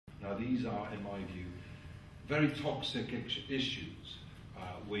these are, in my view, very toxic issues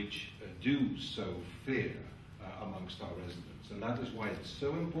which do sow fear amongst our residents. And that is why it's so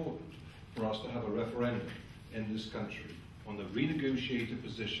important for us to have a referendum in this country on the renegotiated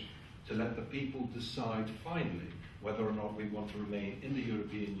position, to let the people decide finally whether or not we want to remain in the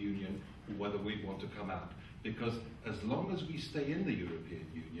European Union or whether we want to come out. Because as long as we stay in the European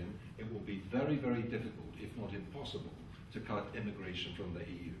Union, it will be very, very difficult, if not impossible, to cut immigration from the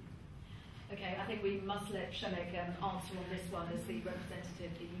EU. Okay, I think we must let Przemek answer on this one as the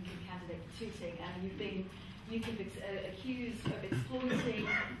representative, the UKIP candidate for Tooting, and you've been UKIP accused of exploiting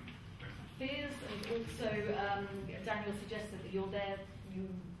fears, and also Daniel suggested that you're there, you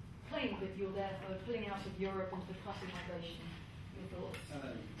claim that you're there for pulling out of Europe and for cutting migration. Your thoughts?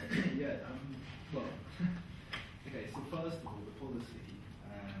 Well, okay, so first of all, the policy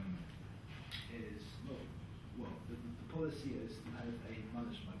is, the policy is to have a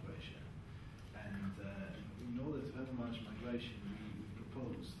managed migration. And in order to have a managed migration, we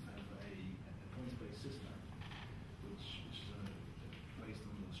propose to have a points-based system, which is based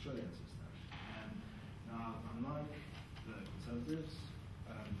on the Australian system. Now, unlike the Conservatives,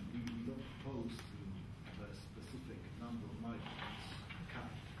 we don't propose to have a specific number of migrants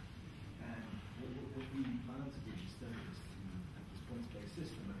capped. And what we plan to do instead is to have this points-based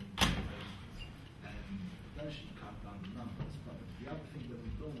system and potentially cut down the numbers. But the other thing that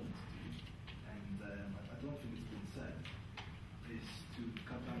we don't want to do, and I don't think it's been said, is to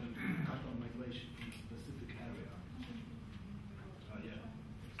cut down migration in a specific area.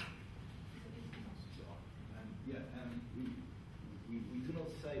 We do not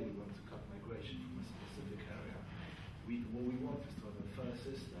say we want to cut migration from a specific area. What we want is to have a fair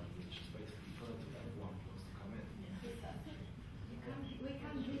system, which is basically fair to everyone who wants to come in. We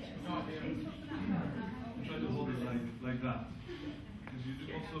can do it. Try to hold it like that. Because you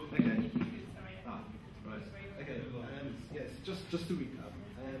do also... Okay. Right. Okay. Yes, just to recap.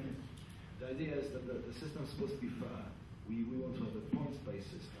 The idea is that the system is supposed to be fair. We want to have a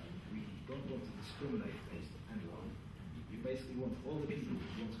points-based system. We don't want to discriminate based on anyone. We basically want all the people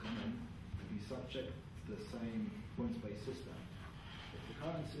who want to come in to be subject to the same points-based system. But the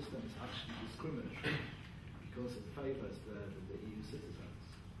current system is actually discriminatory because it favours the EU citizens.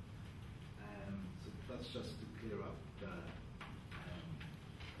 So that's just to clear up the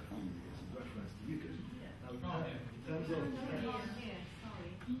reference to UKIP. Now, in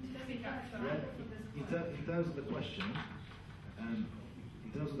terms of the question,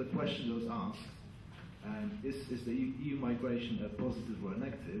 that was asked, is the EU migration a positive or a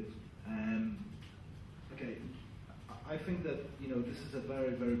negative? Okay, I think that this is a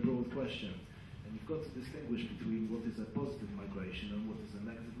very, very broad question, and you've got to distinguish between what is a positive migration and what is a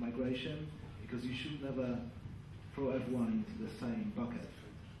negative migration, because you should never throw everyone into the same bucket.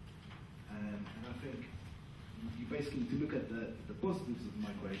 And I think you basically need to look at the positives of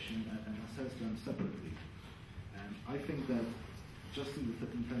migration and assess them separately. I think that just in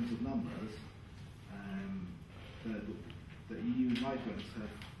terms of numbers, the EU migrants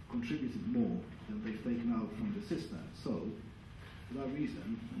have contributed more than they've taken out from the system. So, for that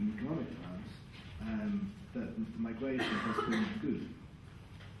reason, in economic terms, the migration has been good.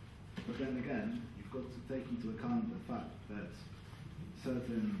 But then again, you've got to take into account the fact that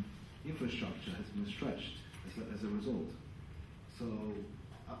certain infrastructure has been stretched as a result. So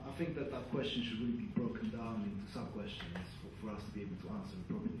I think that question should really be broken down into sub-questions for us to be able to answer it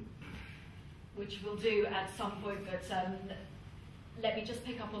properly. Which we'll do at some point, but let me just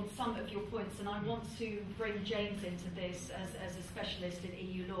pick up on some of your points, and I want to bring James into this as a specialist in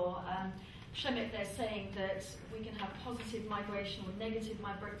EU law. Przemek, they're saying that we can have positive migration or negative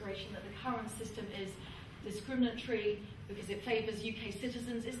migration, that the current system is discriminatory because it favours UK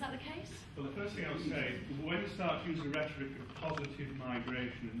citizens. Is that the case? Well, the first thing I would say, when you start using the rhetoric of positive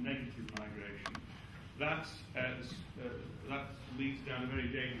migration and negative migration, that leads down a very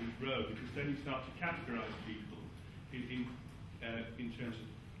dangerous road, because then you start to categorise people in terms of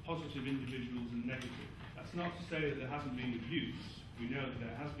positive individuals and negative. That's not to say that there hasn't been abuse. We know that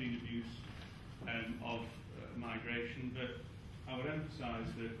there has been abuse of migration, but I would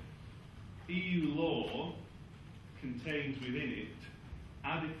emphasise that EU law contains within it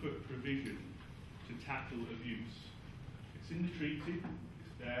adequate provision to tackle abuse. It's in the treaty,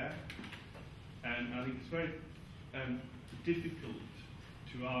 it's there, and I think it's very difficult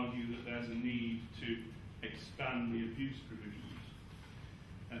to argue that there's a need to expand the abuse provisions.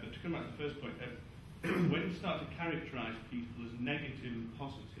 But to come back to the first point, when you start to characterise people as negative and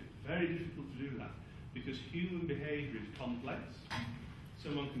positive, very difficult to do that, because human behaviour is complex.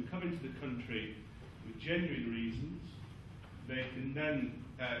 Someone can come into the country with genuine reasons. They can then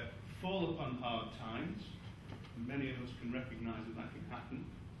fall upon hard times, and many of us can recognise that that can happen,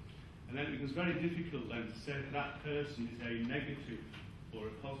 and then it becomes very difficult then to say that that person is a negative or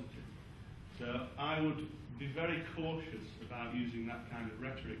a positive. So I would be very cautious about using that kind of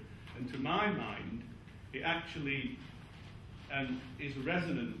rhetoric. And to my mind, it actually is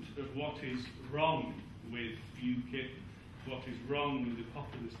resonant of what is wrong with UKIP, what is wrong with the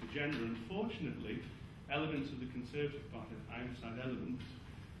populist agenda. Unfortunately, elements of the Conservative Party, I emphasise elements,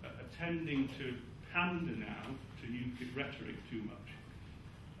 are tending to pander now to UKIP rhetoric too much.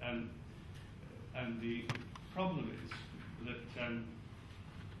 And the problem is that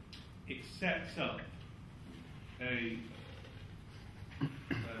it sets up a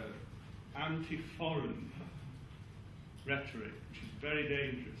anti-foreign rhetoric, which is very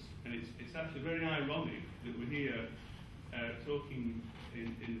dangerous. And it's actually very ironic that we're here talking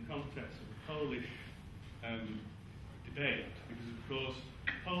in the context of a Polish debate, because of course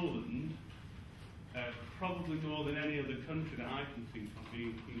Poland, probably more than any other country that I can think of,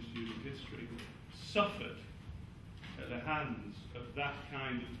 being a student of history, suffered at the hands of that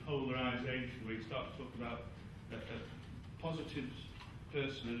kind of polarisation, where you start to talk about a positive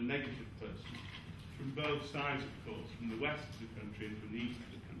person and a negative person, from both sides, of course, from the west of the country and from the east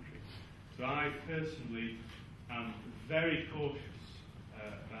of the country. So I personally am very cautious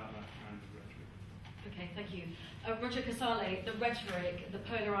about that kind of rhetoric. Okay, thank you. Roger Casale, the rhetoric, the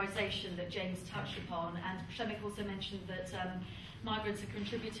polarisation that James touched upon, and Przemek also mentioned that migrants are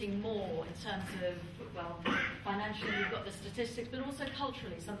contributing more in terms of, well, financially, you've got the statistics, but also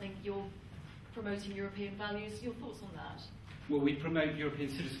culturally, something you're promoting European values. Your thoughts on that? Well, we promote European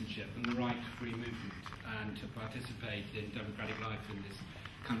citizenship and the right to free movement and to participate in democratic life in this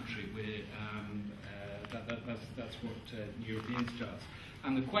country. That's what Europeans does.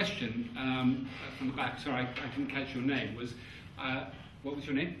 And the question from the back, sorry, I didn't catch your name, was, what was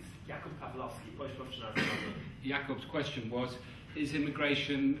your name? Jakub Pawlowski, Polish Professional. Jakub's question was, is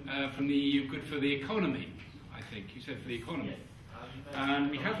immigration from the EU good for the economy? I think you said for the economy. Yes. And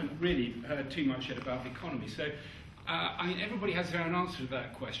we haven't really heard too much yet about the economy. So, I mean, everybody has their own answer to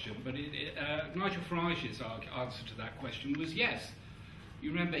that question, but Nigel Farage's answer to that question was yes.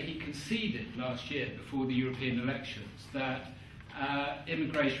 You remember he conceded last year before the European elections that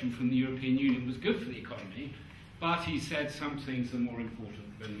immigration from the European Union was good for the economy, but he said some things are more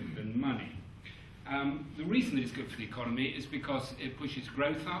important than money. The reason that it's good for the economy is because it pushes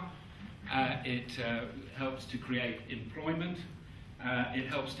growth up, it helps to create employment, it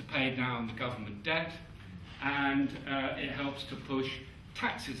helps to pay down the government debt, and it helps to push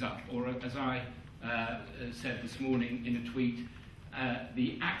taxes up, or as I said this morning in a tweet,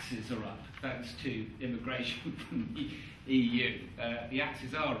 the axes are up, thanks to immigration from the EU. The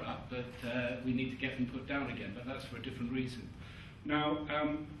axes are up, but we need to get them put down again, but that's for a different reason. Now,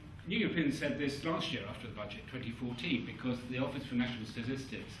 New Europeans said this last year after the budget, 2014, because the Office for National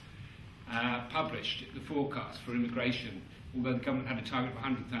Statistics published the forecast for immigration. Although the government had a target of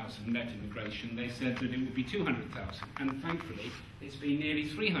 100,000 net immigration, they said that it would be 200,000, and thankfully it's been nearly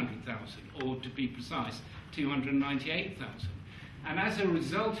 300,000, or to be precise, 298,000. And as a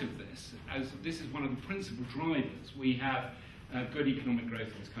result of this, as this is one of the principal drivers, we have good economic growth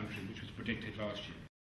in this country, which was predicted last year.